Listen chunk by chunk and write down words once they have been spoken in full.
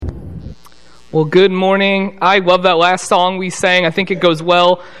Well, good morning. I love that last song we sang. I think it goes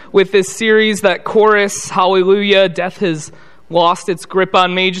well with this series, that chorus, hallelujah, death has lost its grip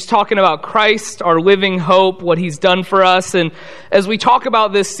on me. Just talking about Christ, our living hope, what he's done for us. And as we talk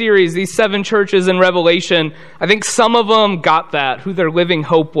about this series, these 7 churches in Revelation, I think some of them got that, who their living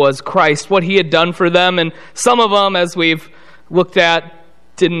hope was, Christ, what he had done for them. And some of them, as we've looked at,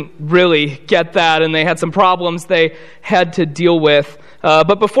 didn't really get that, and they had some problems they had to deal with.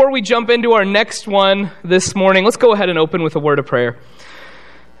 But before we jump into our next one this morning, let's go ahead and open with a word of prayer.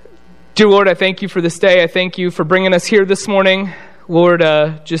 Dear Lord, I thank you for this day. I thank you for bringing us here this morning. Lord,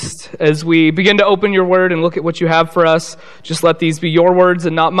 just as we begin to open your word and look at what you have for us, just let these be your words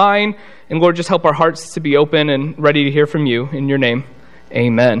and not mine. And Lord, just help our hearts to be open and ready to hear from you. In your name,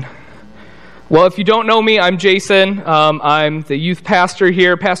 amen. Well, if you don't know me, I'm Jason. I'm the youth pastor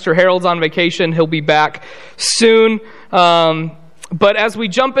here. Pastor Harold's on vacation. He'll be back soon. But as we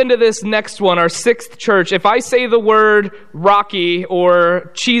jump into this next one, our 6th church, if I say the word Rocky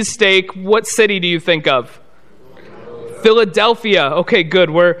or cheesesteak, what city do you think of? Philadelphia. Okay, good.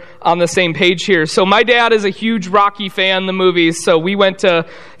 We're on the same page here. So my dad is a huge Rocky fan, the movies. So we went to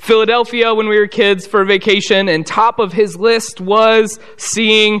Philadelphia when we were kids for vacation, and top of his list was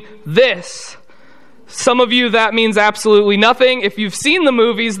seeing this. Some of you, that means absolutely nothing. If you've seen the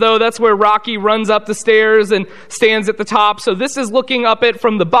movies, though, that's where Rocky runs up the stairs and stands at the top. So this is looking up it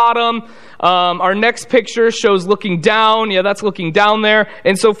from the bottom. Our next picture shows looking down. Yeah, that's looking down there.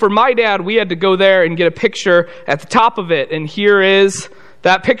 And so for my dad, we had to go there and get a picture at the top of it. And here is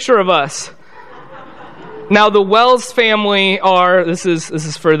that picture of us. Now, the Wells family are, this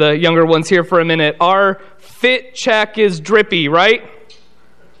is for the younger ones here for a minute, our fit check is drippy, right?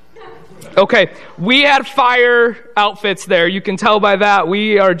 Okay, we had fire outfits there. You can tell by that.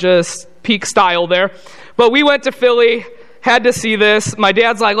 We are just peak style there. But we went to Philly, had to see this. My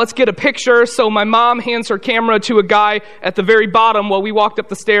dad's like, let's get a picture. So my mom hands her camera to a guy at the very bottom while we walked up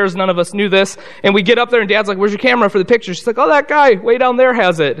the stairs. None of us knew this. And we get up there and Dad's like, where's your camera for the picture? She's like, oh, that guy way down there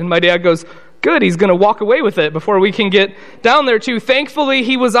has it. And my dad goes, good, he's going to walk away with it before we can get down there too. Thankfully,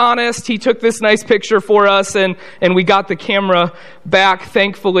 he was honest. He took this nice picture for us and we got the camera back,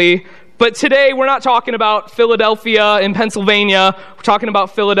 thankfully. But today, we're not talking about Philadelphia in Pennsylvania. We're talking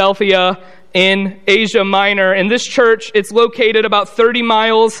about Philadelphia in Asia Minor. And this church, it's located about 30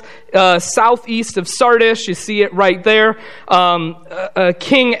 miles southeast of Sardis. You see it right there.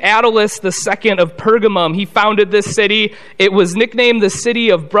 King Attalus II of Pergamum, he founded this city. It was nicknamed the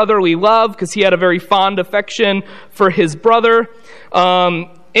City of Brotherly Love because he had a very fond affection for his brother.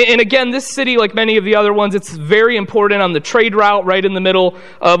 And again, this city, like many of the other ones, it's very important on the trade route, right in the middle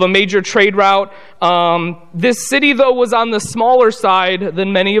of a major trade route. This city, though, was on the smaller side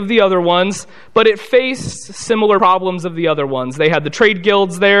than many of the other ones, but it faced similar problems of the other ones. They had the trade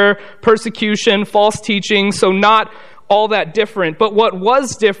guilds there, persecution, false teaching, so not all that different. But what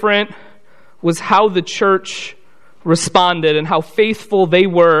was different was how the church responded and how faithful they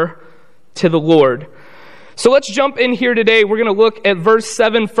were to the Lord. So let's jump in here today. We're going to look at verse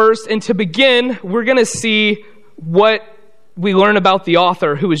 7 first. And to begin, we're going to see what we learn about the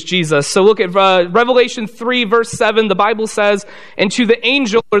author, who is Jesus. So look at Revelation 3, verse 7. The Bible says, and to the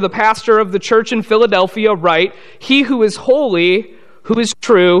angel or the pastor of the church in Philadelphia write, he who is holy, who is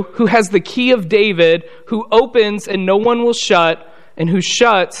true, who has the key of David, who opens and no one will shut, and who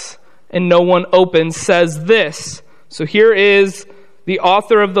shuts and no one opens, says this. So here is the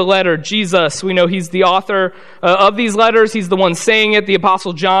author of the letter, Jesus. We know he's the author of these letters. He's the one saying it. The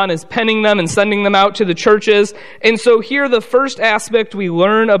Apostle John is penning them and sending them out to the churches. And so here, the first aspect we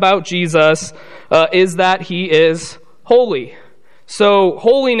learn about Jesus is that he is holy. So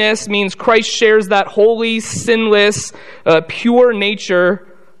holiness means Christ shares that holy, sinless, pure nature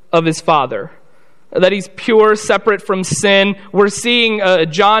of his Father. That he's pure, separate from sin. We're seeing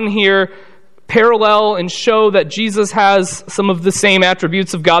John here parallel and show that Jesus has some of the same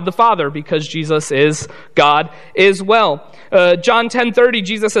attributes of God the Father because Jesus is God as well. John 10:30,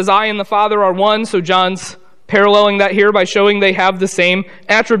 Jesus says, I and the Father are one. So John's paralleling that here by showing they have the same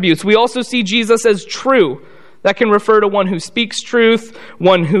attributes. We also see Jesus as true. That can refer to one who speaks truth,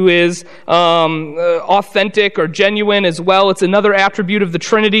 one who is authentic or genuine as well. It's another attribute of the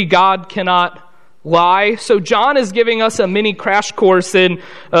Trinity. God cannot lie. So John is giving us a mini crash course in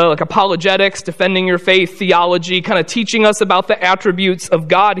like apologetics, defending your faith, theology, kind of teaching us about the attributes of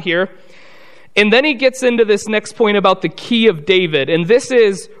God here. And then he gets into this next point about the key of David. And this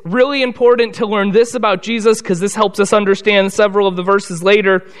is really important to learn this about Jesus because this helps us understand several of the verses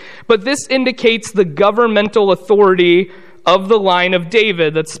later. But this indicates the governmental authority of the line of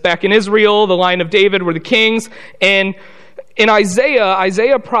David. That's back in Israel, the line of David were the kings. And In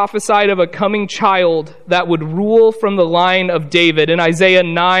Isaiah prophesied of a coming child that would rule from the line of David. In Isaiah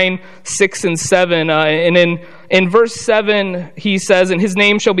 9, 6, and 7. And in verse 7, he says, "And his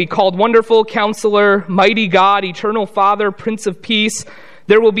name shall be called Wonderful Counselor, Mighty God, Eternal Father, Prince of Peace.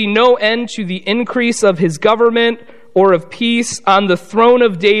 There will be no end to the increase of his government or of peace on the throne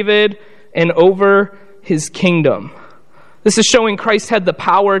of David and over his kingdom." This is showing Christ had the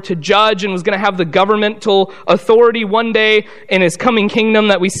power to judge and was going to have the governmental authority one day in his coming kingdom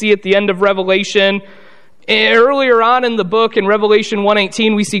that we see at the end of Revelation. Earlier on in the book, in Revelation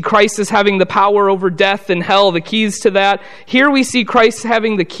 1:18, we see Christ as having the power over death and hell, the keys to that. Here we see Christ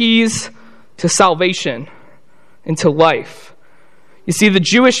having the keys to salvation and to life. You see, the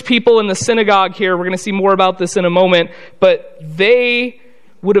Jewish people in the synagogue here, we're going to see more about this in a moment, but they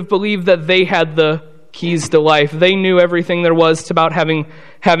would have believed that they had the keys to life. They knew everything there was about having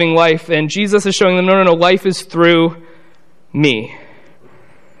life. And Jesus is showing them, no, life is through me.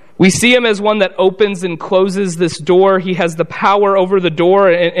 We see him as one that opens and closes this door. He has the power over the door,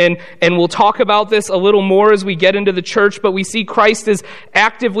 and we'll talk about this a little more as we get into the church, but we see Christ is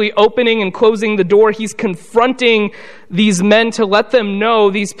actively opening and closing the door. He's confronting these men to let them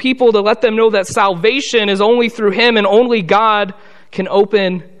know, these people to let them know that salvation is only through him, and only God can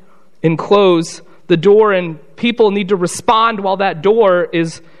open and close the door, and people need to respond while that door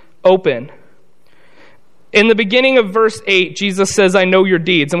is open. In the beginning of verse 8, Jesus says, "I know your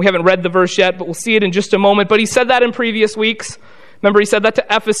deeds." And we haven't read the verse yet, but we'll see it in just a moment. But he said that in previous weeks. Remember, he said that to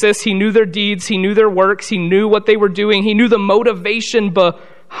Ephesus. He knew their deeds. He knew their works. He knew what they were doing. He knew the motivation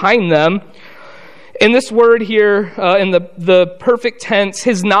behind them. In this word here, in the perfect tense,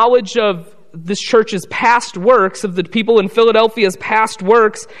 his knowledge of this church's past works, of the people in Philadelphia's past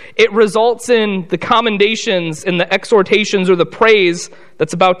works, it results in the commendations and the exhortations or the praise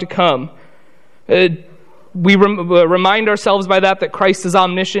that's about to come. We remind ourselves by that Christ is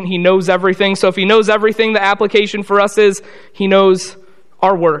omniscient. He knows everything. So if he knows everything, the application for us is he knows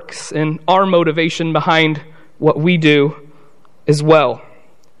our works and our motivation behind what we do as well.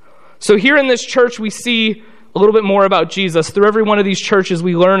 So here in this church, we see a little bit more about Jesus. Through every one of these churches,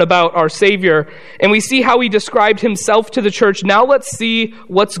 we learn about our Savior, and we see how he described himself to the church. Now let's see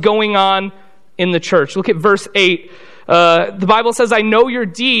what's going on in the church. Look at verse 8. The Bible says, "I know your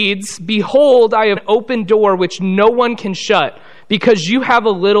deeds. Behold, I have an open door which no one can shut, because you have a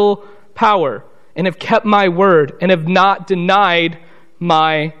little power, and have kept my word, and have not denied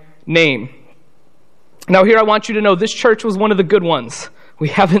my name." Now here I want you to know, this church was one of the good ones. We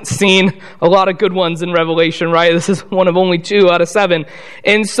haven't seen a lot of good ones in Revelation, right? This is one of only 2 out of 7.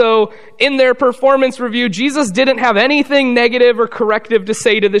 And so in their performance review, Jesus didn't have anything negative or corrective to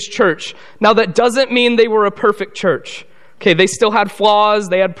say to this church. Now that doesn't mean they were a perfect church. Okay, they still had flaws,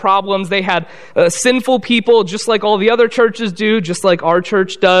 they had problems, they had sinful people, just like all the other churches do, just like our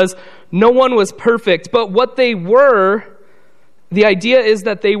church does. No one was perfect, but what they were, the idea is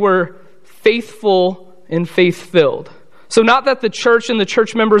that they were faithful and faith-filled. So not that the church and the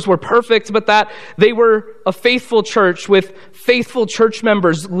church members were perfect, but that they were a faithful church with faithful church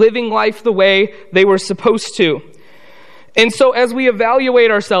members living life the way they were supposed to. And so as we evaluate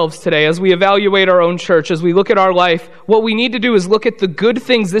ourselves today, as we evaluate our own church, as we look at our life, what we need to do is look at the good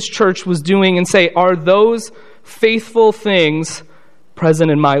things this church was doing and say, are those faithful things present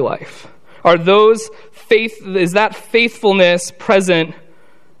in my life? Is that faithfulness present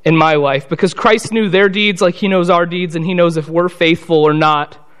in my life? Because Christ knew their deeds like he knows our deeds, and he knows if we're faithful or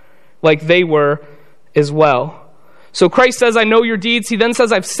not like they were as well. So Christ says, "I know your deeds." He then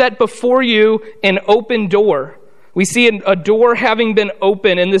says, "I've set before you an open door." We see a door having been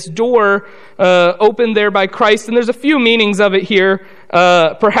opened, and this door opened there by Christ. And there's a few meanings of it here.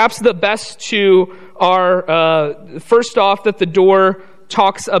 Perhaps the best two are, first off, that the door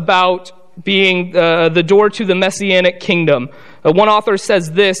talks about being the door to the Messianic kingdom. One author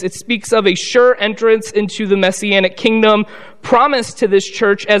says this: it speaks of a sure entrance into the Messianic kingdom promised to this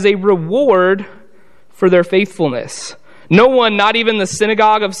church as a reward for their faithfulness. No one, not even the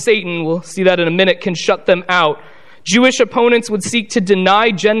synagogue of Satan, we'll see that in a minute, can shut them out. Jewish opponents would seek to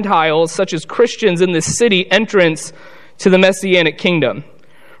deny Gentiles, such as Christians in this city, entrance to the Messianic kingdom.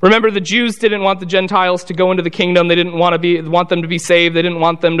 Remember, the Jews didn't want the Gentiles to go into the kingdom. They didn't want them to be saved. They didn't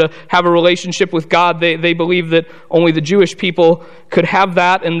want them to have a relationship with God. They believed that only the Jewish people could have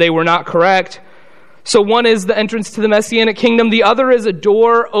that, and they were not correct. So one is the entrance to the Messianic kingdom. The other is a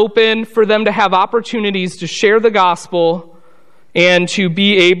door open for them to have opportunities to share the gospel and to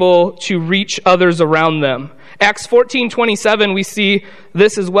be able to reach others around them. Acts 14:27, we see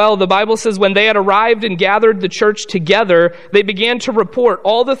this as well. The Bible says, when they had arrived and gathered the church together, they began to report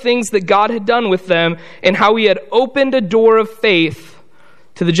all the things that God had done with them and how he had opened a door of faith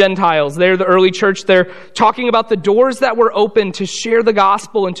to the Gentiles. They're the early church. They're talking about the doors that were open to share the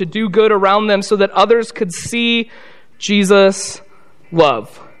gospel and to do good around them so that others could see Jesus'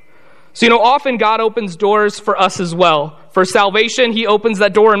 love. So, often God opens doors for us as well. For salvation, he opens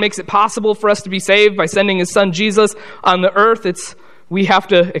that door and makes it possible for us to be saved by sending his son Jesus on the earth. We have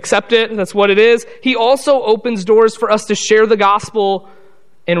to accept it. That's what it is. He also opens doors for us to share the gospel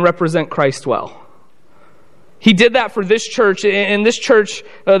and represent Christ well. He did that for this church. In this church,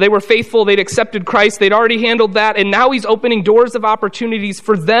 they were faithful. They'd accepted Christ. They'd already handled that. And now he's opening doors of opportunities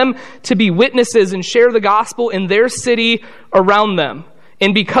for them to be witnesses and share the gospel in their city around them.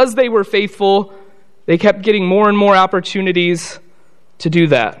 And because they were faithful, they kept getting more and more opportunities to do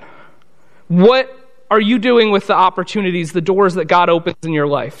that. What are you doing with the opportunities, the doors that God opens in your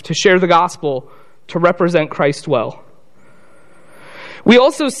life to share the gospel, to represent Christ well? We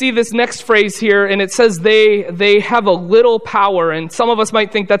also see this next phrase here, and it says they have a little power, and some of us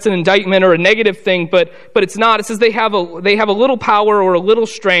might think that's an indictment or a negative thing, but it's not. It says they have a little power or a little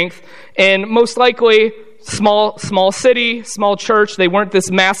strength, and most likely small city, small church. They weren't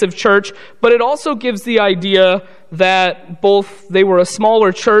this massive church, but it also gives the idea that both they were a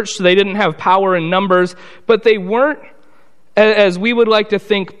smaller church, so they didn't have power in numbers, but they weren't, as we would like to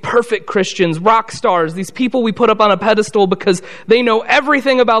think, perfect Christians, rock stars, these people we put up on a pedestal because they know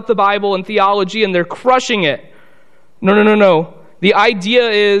everything about the Bible and theology and they're crushing it. No. The idea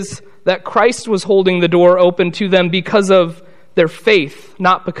is that Christ was holding the door open to them because of their faith,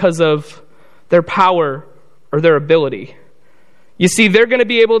 not because of their power or their ability. You see, they're going to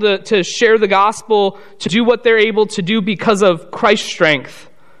be able to share the gospel, to do what they're able to do because of Christ's strength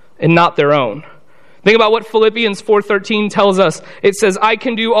and not their own. Think about what Philippians 4:13 tells us. It says, I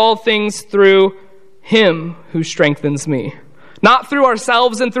can do all things through him who strengthens me. Not through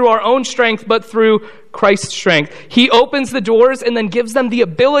ourselves and through our own strength, but through Christ's strength. He opens the doors and then gives them the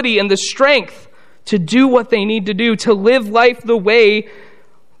ability and the strength to do what they need to do, to live life the way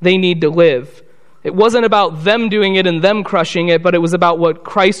they need to live. It wasn't about them doing it and them crushing it, but it was about what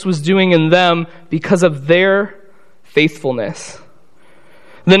Christ was doing in them because of their faithfulness.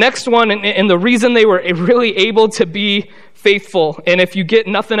 The next one, and the reason they were really able to be faithful, and if you get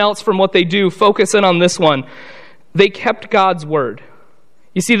nothing else from what they do, focus in on this one. They kept God's word.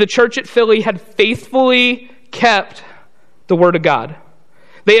 You see, the church at Philly had faithfully kept the word of God.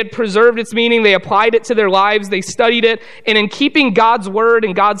 They had preserved its meaning, they applied it to their lives, they studied it, and in keeping God's word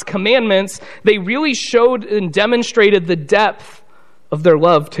and God's commandments, they really showed and demonstrated the depth of their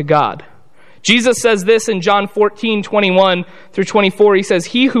love to God. Jesus says this in John 14:21 through 24. He says,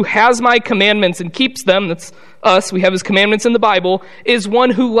 he who has my commandments and keeps them, that's us, we have his commandments in the Bible, is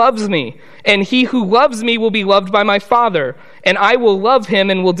one who loves me. And he who loves me will be loved by my Father. And I will love him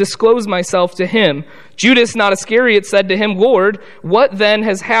and will disclose myself to him. Judas, not Iscariot, said to him, Lord, what then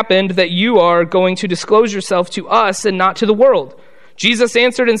has happened that you are going to disclose yourself to us and not to the world? Jesus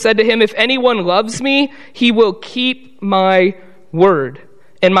answered and said to him, if anyone loves me, he will keep my word.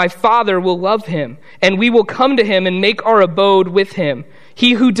 And my Father will love him, and we will come to him and make our abode with him.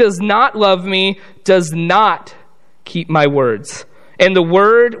 He who does not love me does not keep my words. And the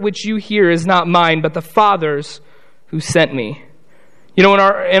word which you hear is not mine, but the Father's who sent me. You know,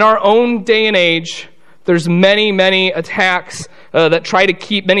 in our own day and age, there's many attacks that try to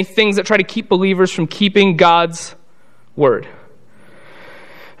keep, many things that try to keep believers from keeping God's word.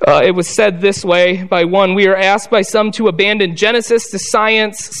 It was said this way by one, we are asked by some to abandon Genesis to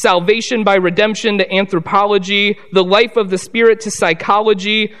science, salvation by redemption to anthropology, the life of the Spirit to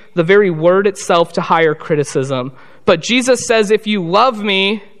psychology, the very word itself to higher criticism. But Jesus says, if you love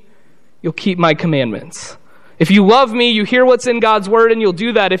me, you'll keep my commandments. If you love me, you hear what's in God's word and you'll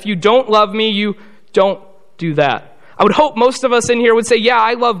do that. If you don't love me, you don't do that. I would hope most of us in here would say, yeah,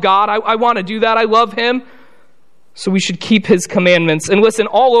 I love God. I want to do that. I love him. So we should keep his commandments. And listen,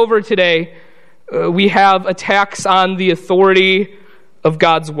 all over today, we have attacks on the authority of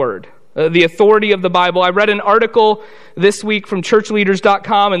God's word, the authority of the Bible. I read an article this week from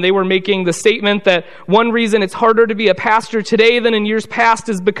churchleaders.com, and they were making the statement that one reason it's harder to be a pastor today than in years past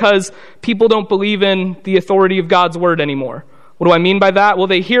is because people don't believe in the authority of God's word anymore. What do I mean by that? Well,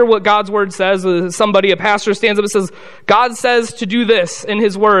 they hear what God's word says. A pastor stands up and says, God says to do this in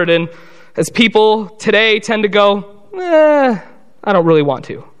his word, and as people today tend to go, I don't really want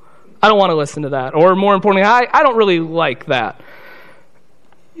to. I don't want to listen to that. Or more importantly, I don't really like that.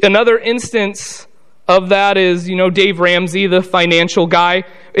 Another instance of that is, Dave Ramsey, the financial guy.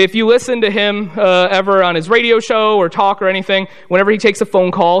 If you listen to him ever on his radio show or talk or anything, whenever he takes a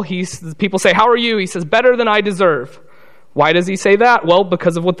phone call, people say, "How are you?" He says, "Better than I deserve." Why does he say that? Well,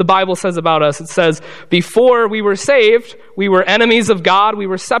 because of what the Bible says about us. It says, before we were saved, we were enemies of God. We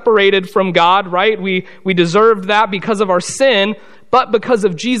were separated from God, right? We deserved that because of our sin. But because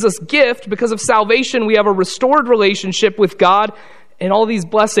of Jesus' gift, because of salvation, we have a restored relationship with God. And all these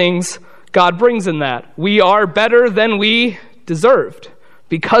blessings God brings in that. We are better than we deserved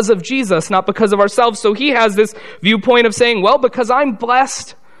because of Jesus, not because of ourselves. So he has this viewpoint of saying, well, because I'm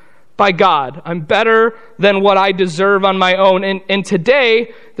blessed by God, I'm better than what I deserve on my own. And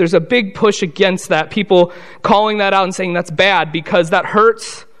today, there's a big push against that. People calling that out and saying that's bad because that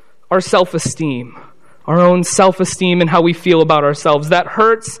hurts our self-esteem, our own self-esteem and how we feel about ourselves. That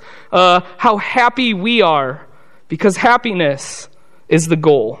hurts how happy we are because happiness is the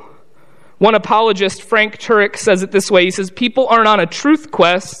goal. One apologist, Frank Turek, says it this way. He says, people aren't on a truth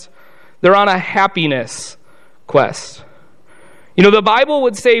quest, they're on a happiness quest. The Bible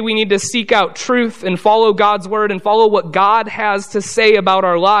would say we need to seek out truth and follow God's word and follow what God has to say about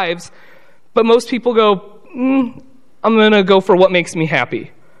our lives. But most people go, I'm going to go for what makes me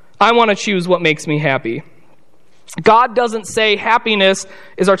happy. I want to choose what makes me happy. God doesn't say happiness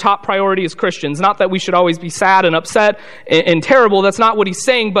is our top priority as Christians. Not that we should always be sad and upset and terrible. That's not what he's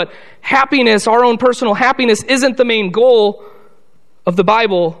saying. But happiness, our own personal happiness, isn't the main goal of the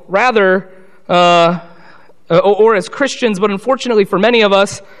Bible. Rather, or as Christians, but unfortunately for many of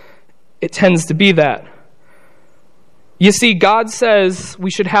us, it tends to be that. You see, God says we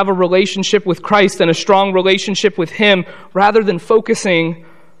should have a relationship with Christ and a strong relationship with Him rather than focusing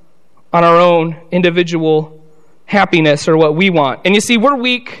on our own individual happiness or what we want. And you see, we're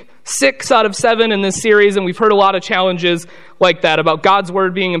week 6 out of 7 in this series, and we've heard a lot of challenges like that about God's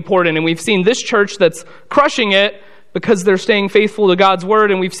Word being important. And we've seen this church that's crushing it because they're staying faithful to God's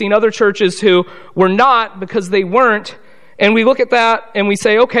Word, and we've seen other churches who were not because they weren't. And we look at that and we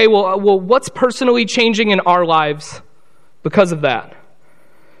say, okay, well, what's personally changing in our lives because of that?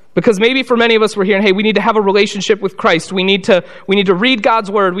 Because maybe for many of us, we're hearing, hey, we need to have a relationship with Christ. We need to read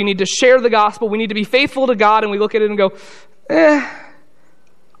God's Word. We need to share the gospel. We need to be faithful to God. And we look at it and go,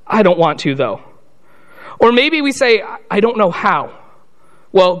 I don't want to, though. Or maybe we say, I don't know how.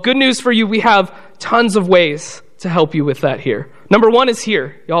 Well, good news for you, we have tons of ways to help you with that here. Number 1 is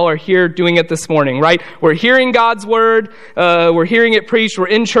here. Y'all are here doing it this morning, right? We're hearing God's Word. We're hearing it preached. We're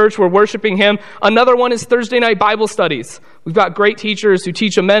in church. We're worshiping Him. Another one is Thursday night Bible studies. We've got great teachers who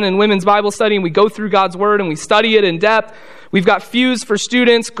teach a men and women's Bible study, and we go through God's Word and we study it in depth. We've got Fuse for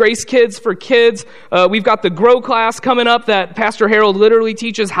students, Grace Kids for kids. We've got the Grow class coming up that Pastor Harold literally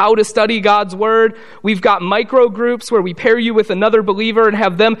teaches how to study God's Word. We've got micro groups where we pair you with another believer and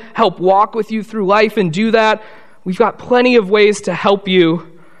have them help walk with you through life and do that. We've got plenty of ways to help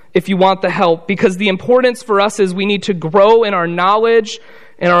you if you want the help, because the importance for us is we need to grow in our knowledge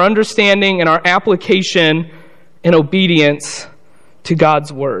and our understanding and our application and obedience to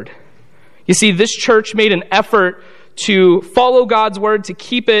God's Word. You see, this church made an effort to follow God's Word, to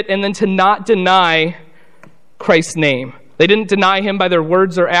keep it, and then to not deny Christ's name. They didn't deny Him by their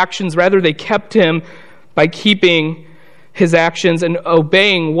words or actions. Rather, they kept Him by keeping His actions and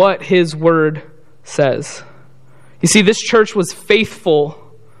obeying what His Word says. You see, this church was faithful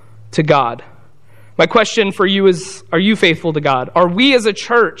to God. My question for you is, are you faithful to God? Are we as a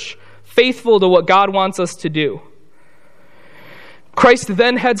church faithful to what God wants us to do? Christ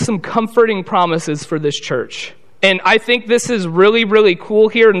then had some comforting promises for this church. And I think this is really, really cool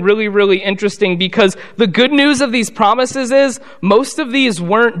here and really, really interesting, because the good news of these promises is most of these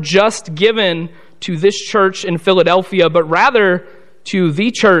weren't just given to this church in Philadelphia, but rather to the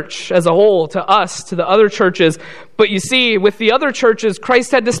church as a whole, to us, to the other churches. But you see, with the other churches,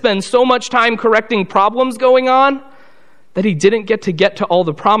 Christ had to spend so much time correcting problems going on that He didn't get to all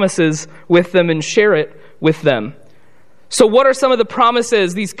the promises with them and share it with them. So what are some of the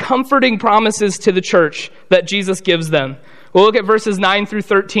promises, these comforting promises to the church that Jesus gives them? We'll look at verses 9 through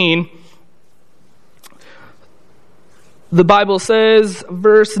 13. The Bible says,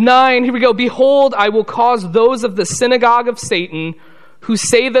 verse 9, here we go, "Behold, I will cause those of the synagogue of Satan who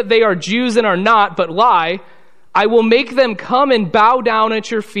say that they are Jews and are not, but lie. I will make them come and bow down at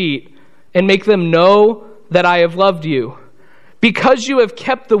your feet and make them know that I have loved you. Because you have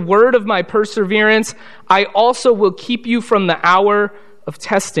kept the word of my perseverance, I also will keep you from the hour of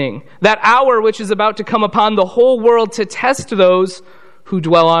testing, that hour which is about to come upon the whole world to test those who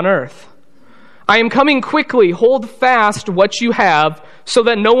dwell on earth. I am coming quickly. Hold fast what you have, so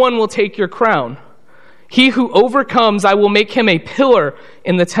that no one will take your crown." He who overcomes, I will make him a pillar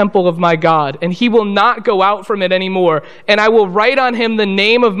in the temple of my God, and he will not go out from it anymore. And I will write on him the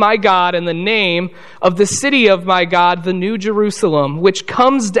name of my God and the name of the city of my God, the New Jerusalem, which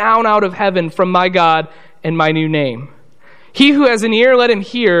comes down out of heaven from my God, and my new name. He who has an ear, let him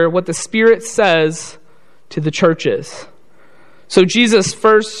hear what the Spirit says to the churches. So Jesus'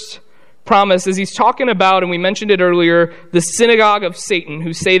 first promise is he's talking about, and we mentioned it earlier, the synagogue of Satan,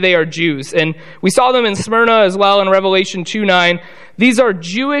 who say they are Jews. And we saw them in Smyrna as well in Revelation 2:9. These are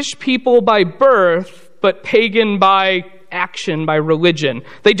Jewish people by birth, but pagan by action, by religion.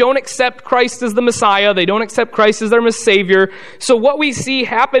 They don't accept Christ as the Messiah. They don't accept Christ as their Savior. So what we see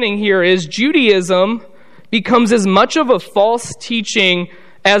happening here is Judaism becomes as much of a false teaching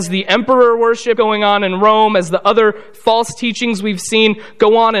as the emperor worship going on in Rome, as the other false teachings we've seen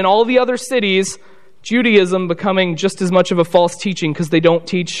go on in all the other cities. Judaism becoming just as much of a false teaching because they don't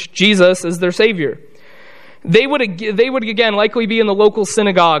teach Jesus as their Savior. They would again likely be in the local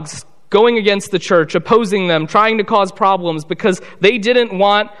synagogues, going against the church, opposing them, trying to cause problems because they didn't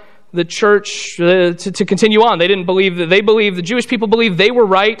want the church to continue on. They believed the Jewish people believed they were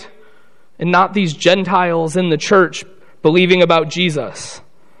right and not these Gentiles in the church believing about Jesus.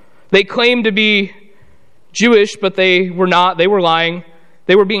 They claimed to be Jewish, but they were not. They were lying.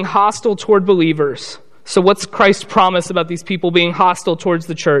 They were being hostile toward believers. So what's Christ's promise about these people being hostile towards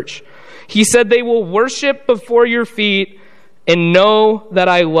the church? He said, they will worship before your feet and know that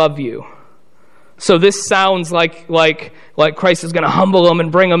I love you. So this sounds like Christ is going to humble them and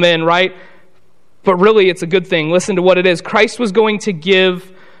bring them in, right? But really, it's a good thing. Listen to what it is. Christ was going to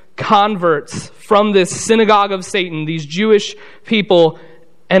give converts from this synagogue of Satan, these Jewish people,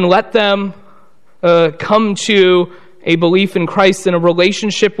 and let them come to a belief in Christ and a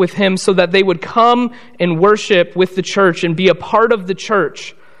relationship with Him so that they would come and worship with the church and be a part of the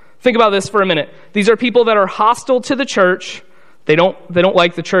church. Think about this for a minute. These are people that are hostile to the church. They don't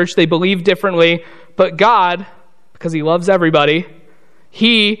like the church. They believe differently. But God, because He loves everybody,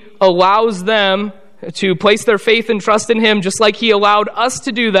 He allows them to place their faith and trust in Him, just like He allowed us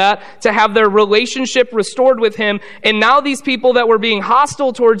to do that, to have their relationship restored with Him. And now these people that were being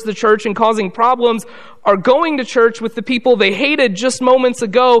hostile towards the church and causing problems are going to church with the people they hated just moments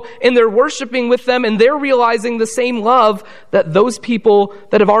ago, and they're worshiping with them, and they're realizing the same love that those people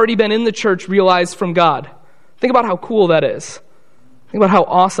that have already been in the church realize from God. Think about how cool that is. Think about how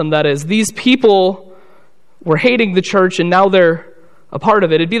awesome that is. These people were hating the church, and now they're a part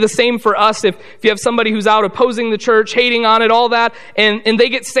of it. It'd be the same for us if you have somebody who's out opposing the church, hating on it, all that, and they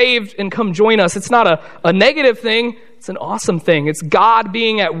get saved and come join us. It's not a negative thing. It's an awesome thing. It's God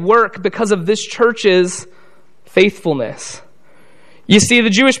being at work because of this church's faithfulness. You see, the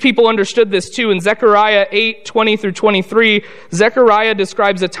Jewish people understood this too. In Zechariah 8:20-23, Zechariah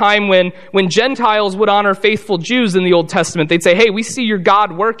describes a time when Gentiles would honor faithful Jews in the Old Testament. They'd say, hey, we see your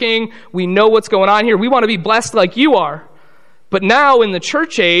God working. We know what's going on here. We want to be blessed like you are. But now in the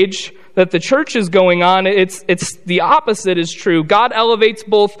church age that the church is going on, it's the opposite is true. God elevates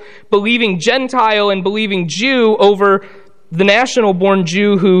both believing Gentile and believing Jew over the national-born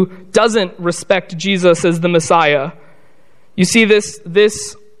Jew who doesn't respect Jesus as the Messiah. You see, this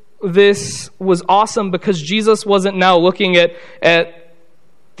was awesome because Jesus wasn't now looking at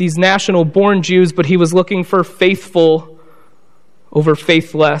these national-born Jews, but He was looking for faithful over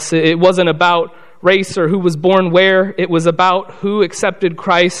faithless. It wasn't about race or who was born where. It was about who accepted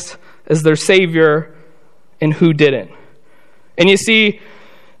Christ as their Savior and who didn't. And you see,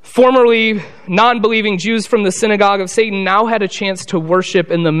 formerly non-believing Jews from the synagogue of Satan now had a chance to worship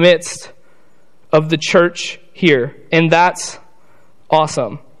in the midst of the church here. And that's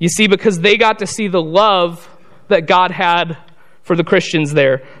awesome. You see, because they got to see the love that God had for the Christians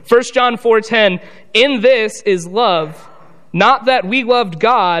there. 1 John 4:10, in this is love, not that we loved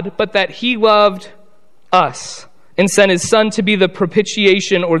God, but that He loved us and sent His Son to be the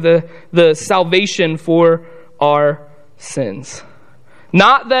propitiation or the salvation for our sins.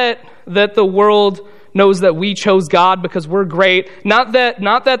 Not that the world knows that we chose God because we're great. Not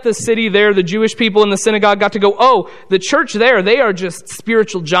that the city there, the Jewish people in the synagogue got to go, oh, the church there, they are just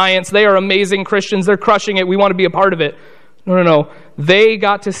spiritual giants. They are amazing Christians. They're crushing it. We want to be a part of it. No. They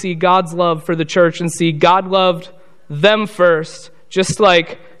got to see God's love for the church and see God loved them first, just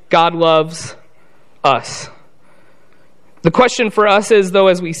like God loves us. The question for us is, though,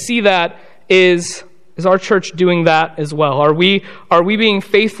 as we see that, is our church doing that as well? Are we being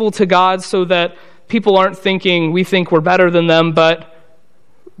faithful to God so that people aren't thinking we think we're better than them, but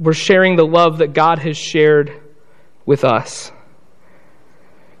we're sharing the love that God has shared with us?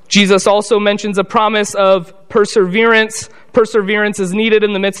 Jesus also mentions a promise of perseverance. Perseverance is needed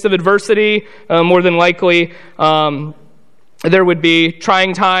in the midst of adversity. More than likely, there would be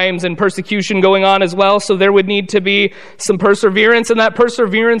trying times and persecution going on as well, so there would need to be some perseverance, and that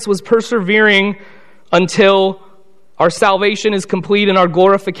perseverance was persevering until our salvation is complete and our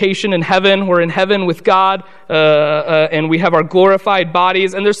glorification in heaven. We're in heaven with God, and we have our glorified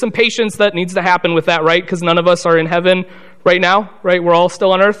bodies, and there's some patience that needs to happen with that, right? Because none of us are in heaven right now, right? We're all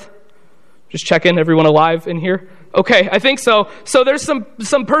still on earth. Just checking, everyone alive in here? Okay, I think so. So there's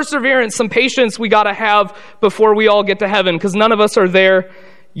some perseverance, some patience we got to have before we all get to heaven, because none of us are there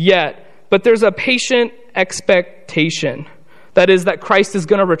yet. But there's a patient expectation. That is, that Christ is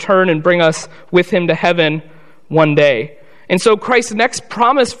going to return and bring us with him to heaven one day. And so Christ's next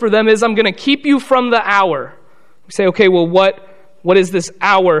promise for them is, I'm going to keep you from the hour. We say, okay, well, what is this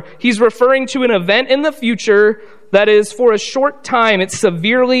hour? He's referring to an event in the future that is for a short time. It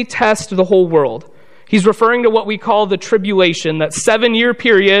severely tests the whole world. He's referring to what we call the tribulation, that 7-year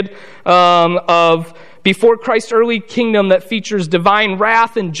period of before Christ's early kingdom that features divine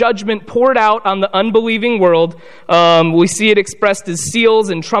wrath and judgment poured out on the unbelieving world. We see it expressed as seals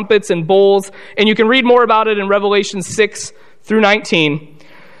and trumpets and bowls, and you can read more about it in Revelation 6 through 19.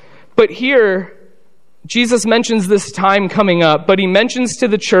 But here, Jesus mentions this time coming up, but he mentions to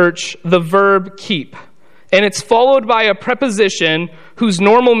the church the verb keep. And it's followed by a preposition whose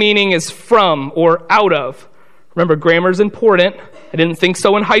normal meaning is from or out of. Remember, grammar's important. I didn't think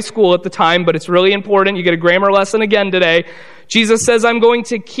so in high school at the time, but it's really important. You get a grammar lesson again today. Jesus says, I'm going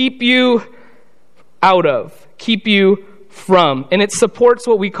to keep you out of, keep you from. And it supports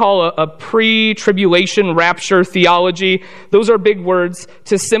what we call a pre-tribulation rapture theology. Those are big words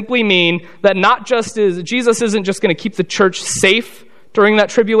to simply mean that not just Jesus isn't just going to keep the church safe during that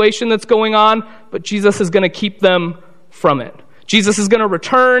tribulation that's going on, but Jesus is going to keep them from it. Jesus is going to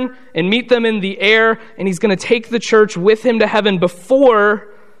return and meet them in the air, and he's going to take the church with him to heaven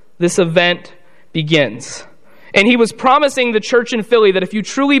before this event begins. And he was promising the church in Philly that if you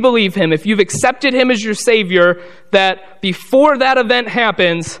truly believe him, if you've accepted him as your Savior, that before that event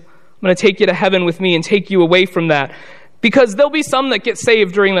happens, I'm going to take you to heaven with me and take you away from that. Because there'll be some that get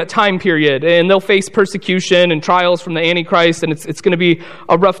saved during that time period, and they'll face persecution and trials from the Antichrist, and it's going to be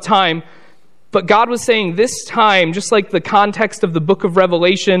a rough time. But God was saying this time, just like the context of the book of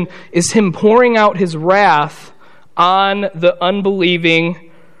Revelation, is him pouring out his wrath on the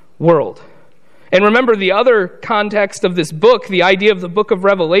unbelieving world. And remember, the other context of this book, the idea of the book of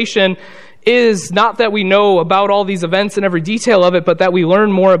Revelation, is not that we know about all these events and every detail of it, but that we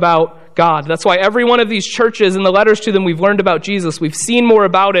learn more about God. That's why every one of these churches, in the letters to them, we've learned about Jesus. We've seen more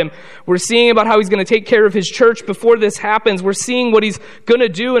about him. We're seeing about how he's going to take care of his church before this happens. We're seeing what he's going to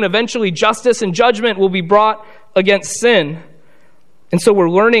do, and eventually justice and judgment will be brought against sin. And so we're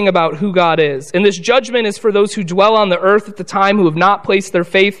learning about who God is. And this judgment is for those who dwell on the earth at the time who have not placed their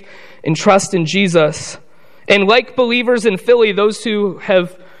faith and trust in Jesus. And like believers in Philly, those who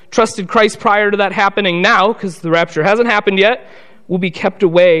have trusted Christ prior to that happening now, because the rapture hasn't happened yet, will be kept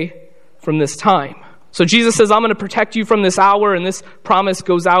away from this time. So Jesus says, I'm going to protect you from this hour, and this promise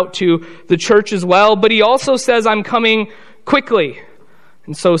goes out to the church as well. But he also says, I'm coming quickly.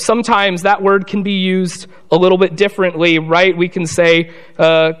 And so sometimes that word can be used a little bit differently, right? We can say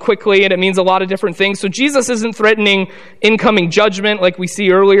quickly, and it means a lot of different things. So Jesus isn't threatening incoming judgment like we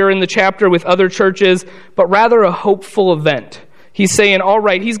see earlier in the chapter with other churches, but rather a hopeful event. He's saying, all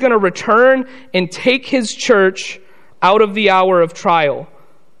right, he's going to return and take his church out of the hour of trial.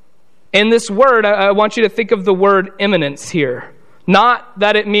 And this word, I want you to think of the word imminence here. Not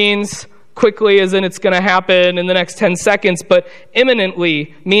that it means quickly as in it's going to happen in the next 10 seconds, but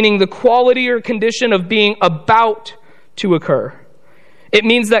imminently, meaning the quality or condition of being about to occur. It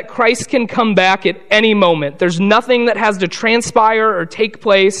means that Christ can come back at any moment. There's nothing that has to transpire or take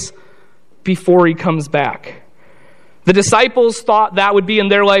place before he comes back. The disciples thought that would be in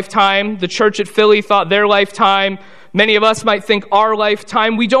their lifetime. The church at Philly thought their lifetime. Many of us might think our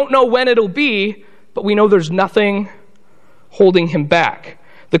lifetime. We don't know when it'll be, but we know there's nothing holding him back.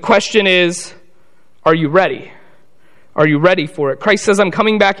 The question is, are you ready? Are you ready for it? Christ says, I'm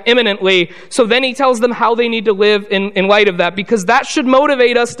coming back imminently. So then he tells them how they need to live in light of that, because that should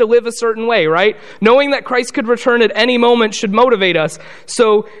motivate us to live a certain way, right? Knowing that Christ could return at any moment should motivate us.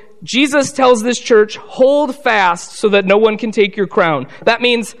 So Jesus tells this church, hold fast so that no one can take your crown. That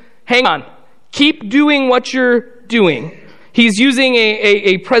means, hang on. Keep doing what you're doing. He's using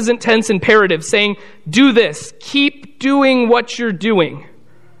a present tense imperative, saying, do this. Keep doing what you're doing.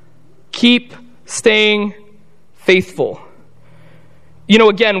 Keep staying faithful.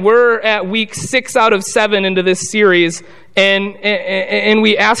 Again, we're at week 6 out of 7 into this series, and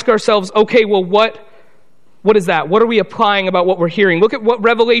we ask ourselves, okay, well, what is that? What are we applying about what we're hearing? Look at what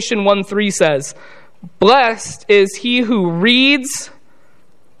Revelation 1:3 says. Blessed is he who reads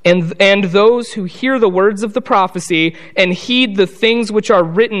and those who hear the words of the prophecy and heed the things which are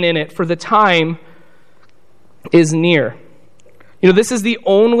written in it, for the time is near. This is the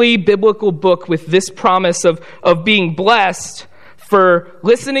only biblical book with this promise of being blessed for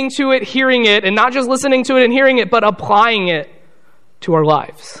listening to it, hearing it, and not just listening to it and hearing it, but applying it to our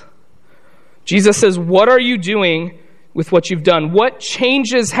lives. Jesus says, what are you doing with what you've done? What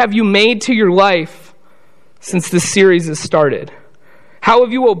changes have you made to your life since this series has started? How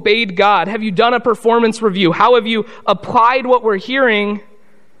have you obeyed God? Have you done a performance review? How have you applied what we're hearing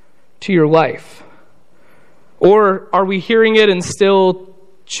to your life? Or are we hearing it and still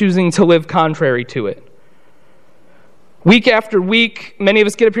choosing to live contrary to it? Week after week, many of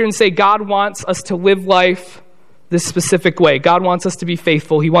us get up here and say, God wants us to live life this specific way. God wants us to be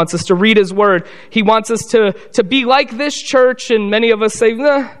faithful. He wants us to read His Word. He wants us to be like this church, and many of us say,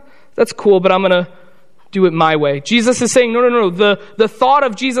 that's cool, but I'm going to do it my way. Jesus is saying, no. The thought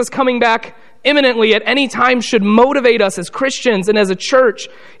of Jesus coming back imminently at any time should motivate us as Christians and as a church.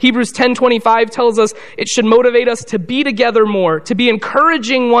 Hebrews 10:25 tells us it should motivate us to be together more, to be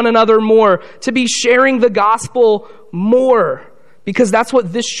encouraging one another more, to be sharing the gospel more, because that's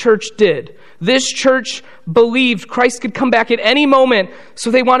what this church did. This church believed Christ could come back at any moment,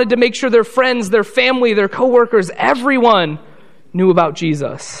 so they wanted to make sure their friends, their family, their coworkers, everyone knew about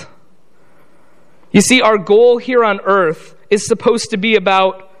Jesus. You see, our goal here on earth is supposed to be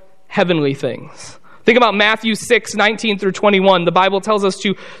about heavenly things. Think about Matthew 6:19-21. The Bible tells us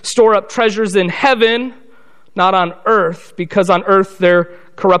to store up treasures in heaven, not on earth, because on earth they're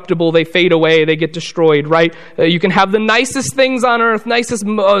corruptible, they fade away, they get destroyed, right? You can have the nicest things on earth,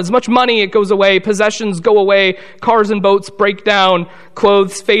 as much money, it goes away, possessions go away, cars and boats break down,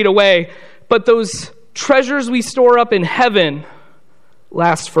 clothes fade away. But those treasures we store up in heaven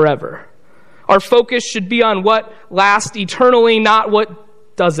last forever. Our focus should be on what lasts eternally, not what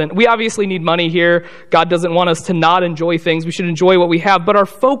doesn't. We obviously need money here. God doesn't want us to not enjoy things. We should enjoy what we have. But our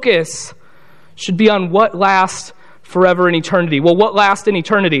focus should be on what lasts forever in eternity. Well, what lasts in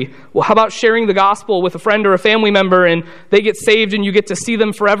eternity? Well, how about sharing the gospel with a friend or a family member and they get saved and you get to see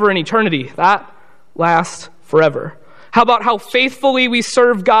them forever in eternity? That lasts forever. How about how faithfully we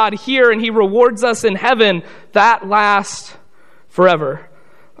serve God here and He rewards us in heaven? That lasts forever.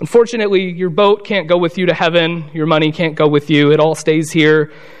 Unfortunately, your boat can't go with you to heaven. Your money can't go with you. It all stays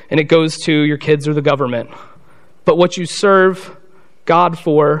here, and it goes to your kids or the government. But what you serve God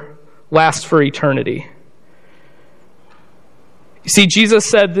for lasts for eternity. You see, Jesus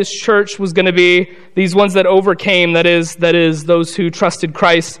said this church was going to be these ones that overcame, that is those who trusted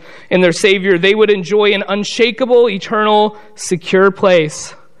Christ in their Savior. They would enjoy an unshakable, eternal, secure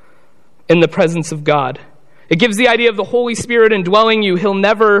place in the presence of God. It gives the idea of the Holy Spirit indwelling you. He'll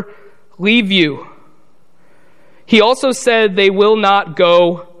never leave you. He also said they will not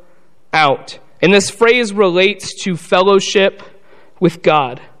go out. And this phrase relates to fellowship with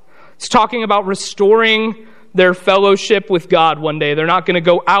God. It's talking about restoring their fellowship with God one day. They're not going to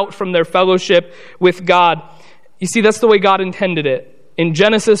go out from their fellowship with God. You see, that's the way God intended it. In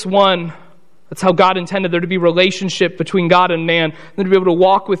Genesis 1, that's how God intended there to be relationship between God and man, and to be able to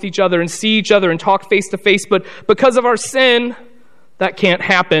walk with each other and see each other and talk face to face. But because of our sin, that can't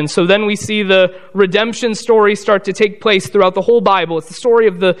happen. So then we see the redemption story start to take place throughout the whole Bible. It's the story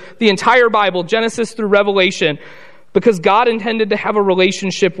of the entire Bible, Genesis through Revelation, because God intended to have a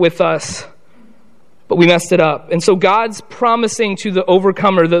relationship with us, but we messed it up. And so God's promising to the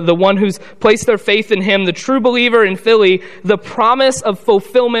overcomer, the one who's placed their faith in Him, the true believer in Philly, the promise of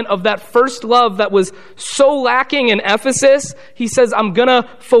fulfillment of that first love that was so lacking in Ephesus. He says, I'm going to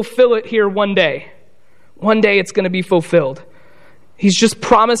fulfill it here one day. One day it's going to be fulfilled. He's just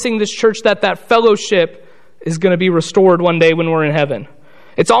promising this church that fellowship is going to be restored one day when we're in heaven.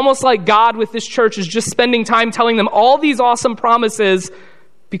 It's almost like God with this church is just spending time telling them all these awesome promises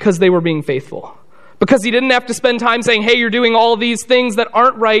because they were being faithful. Because He didn't have to spend time saying, hey, you're doing all these things that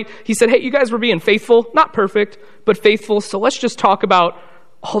aren't right. He said, hey, you guys were being faithful. Not perfect, but faithful. So let's just talk about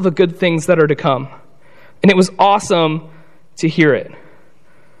all the good things that are to come. And it was awesome to hear it.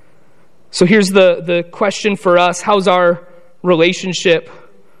 So here's the question for us. How's our relationship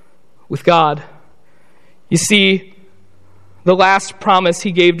with God? You see, the last promise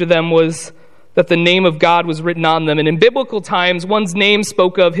He gave to them was that the name of God was written on them. And in biblical times, one's name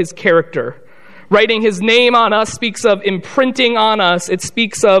spoke of His character. Writing His name on us speaks of imprinting on us. It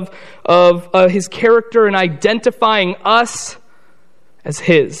speaks of His character and identifying us as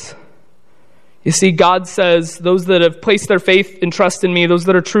his. You see, God says, those that have placed their faith and trust in me, those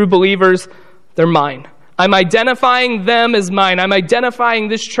that are true believers, they're mine. I'm identifying them as mine. I'm identifying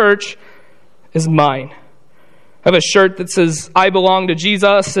this church as mine. I have a shirt that says, I belong to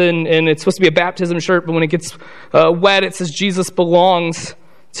Jesus, and it's supposed to be a baptism shirt, but when it gets wet, it says, Jesus belongs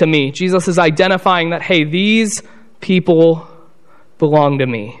to me. Jesus is identifying that, hey, these people belong to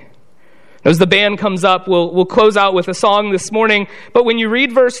me. As the band comes up, we'll close out with a song this morning. But when you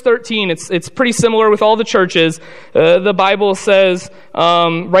read verse 13, it's pretty similar with all the churches. The Bible says,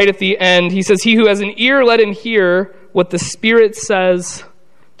 right at the end, he says, he who has an ear, let him hear what the Spirit says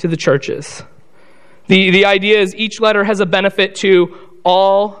to the churches. The idea is each letter has a benefit to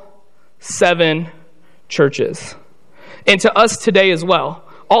all 7 churches. And to us today as well.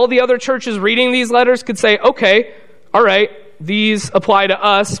 All the other churches reading these letters could say, okay, all right, these apply to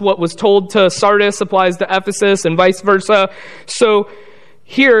us. What was told to Sardis applies to Ephesus and vice versa. So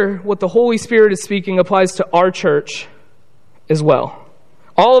here, what the Holy Spirit is speaking applies to our church as well.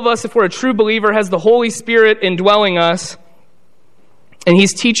 All of us, if we're a true believer, has the Holy Spirit indwelling us, and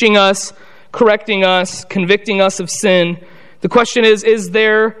he's teaching us, correcting us, convicting us of sin. The question is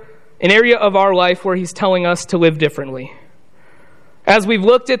there an area of our life where he's telling us to live differently? As we've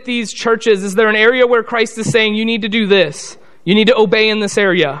looked at these churches, is there an area where Christ is saying, you need to do this? You need to obey in this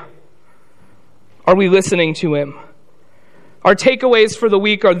area? Are we listening to him? Our takeaways for the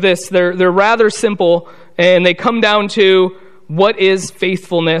week are this. They're rather simple, and they come down to what is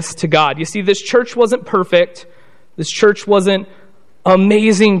faithfulness to God. You see, this church wasn't perfect. This church wasn't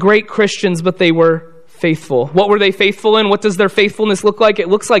amazing, great Christians, but they were faithful. What were they faithful in? What does their faithfulness look like? It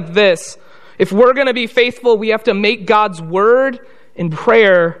looks like this. If we're going to be faithful, we have to make God's word and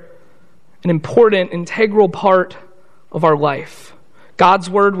prayer an important, integral part of our life. God's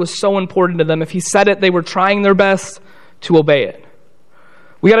word was so important to them. If he said it, they were trying their best to obey it.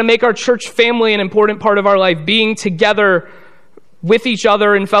 We got to make our church family an important part of our life, being together with each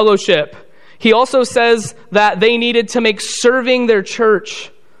other in fellowship. He also says that they needed to make serving their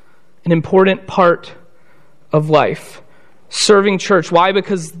church an important part of life. Serving church. Why?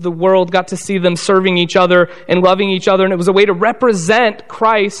 Because the world got to see them serving each other and loving each other, and it was a way to represent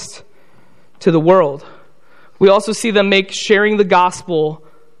Christ to the world. We also see them make sharing the gospel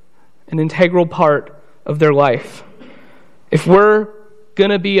an integral part of their life. If we're going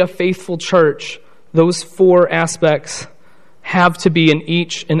to be a faithful church, those 4 aspects have to be in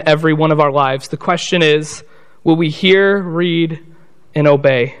each and every one of our lives. The question is, will we hear, read, and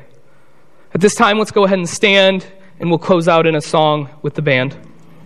obey? At this time, let's go ahead and stand, and we'll close out in a song with the band.